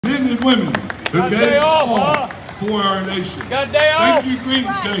and women who gave all for our nation. Thank you,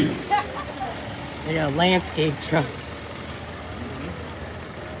 Greenscape. They got a landscape truck.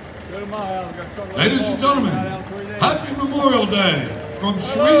 Ladies and gentlemen, happy Memorial Day from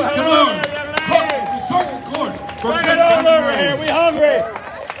Sharice Canard, cook at the Circuit Court from Bring it on over here, we hungry.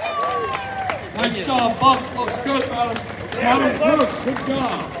 Nice job, Buck. Looks good, Madam Clerk. Good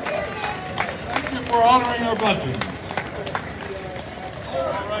job. Thank you for honoring our veterans.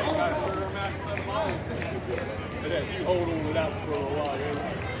 You hold on to that for a while.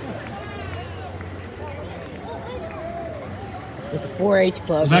 With the 4-H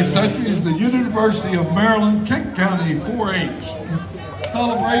club. The next entry is the University of Maryland, Kent County 4-H.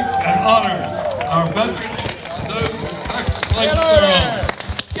 Celebrates and honors our veterans and those who sacrificed their own.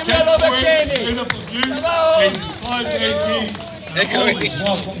 Give me a little bit of candy. Made up of youth, ages 5 to 18. Always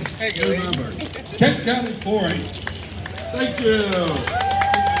welcome new members. Kent County 4-H. Thank you. Good to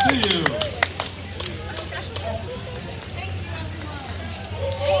see you.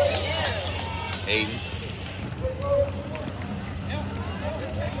 Aiden.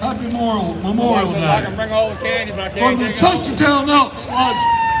 Happy Memorial Day. I can bring all the candy, but I can't From the Chestertown Elks Lodge.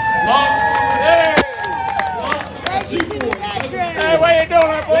 Hey, what you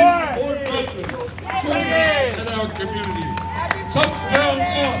doing, boy? In our community. Chestertown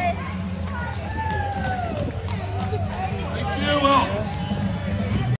Elks.